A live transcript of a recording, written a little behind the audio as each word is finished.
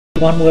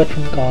One word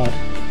from God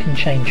can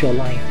change your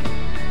life.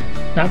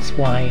 That's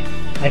why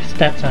I've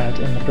stepped out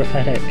in the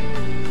prophetic.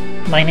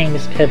 My name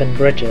is Piven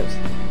Bridges,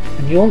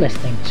 and you're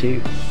listening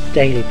to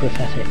Daily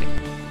Prophetic.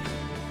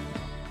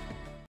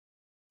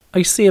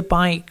 I see a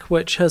bike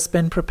which has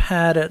been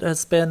prepared, it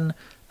has been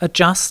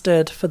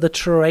adjusted for the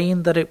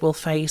terrain that it will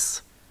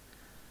face.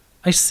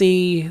 I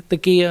see the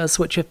gears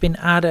which have been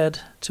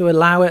added to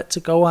allow it to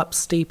go up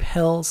steep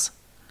hills.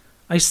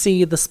 I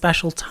see the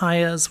special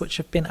tires which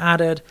have been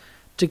added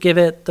to give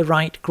it the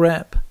right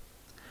grip.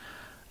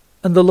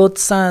 And the Lord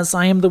says,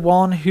 I am the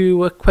one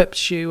who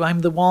equips you. I'm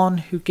the one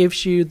who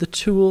gives you the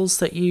tools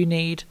that you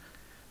need.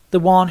 The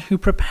one who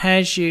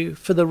prepares you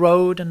for the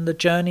road and the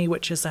journey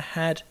which is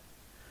ahead.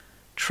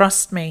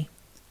 Trust me.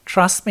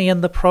 Trust me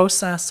in the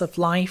process of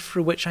life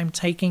through which I'm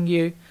taking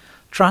you.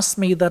 Trust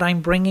me that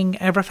I'm bringing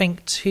everything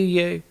to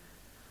you.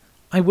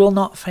 I will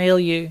not fail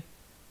you,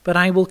 but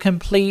I will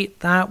complete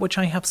that which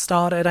I have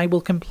started. I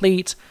will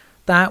complete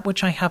that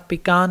which I have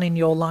begun in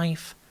your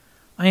life.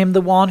 I am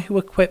the one who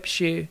equips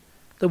you,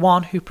 the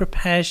one who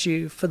prepares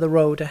you for the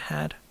road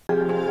ahead.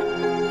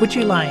 Would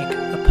you like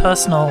a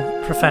personal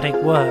prophetic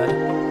word?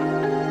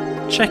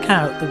 Check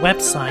out the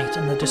website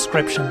in the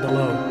description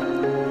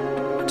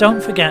below.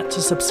 Don't forget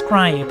to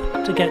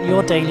subscribe to get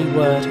your daily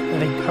word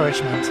of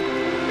encouragement.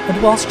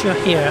 And whilst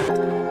you're here,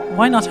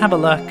 why not have a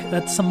look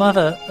at some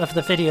other of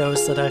the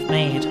videos that I've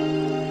made?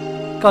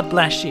 God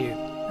bless you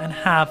and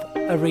have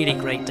a really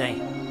great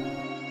day.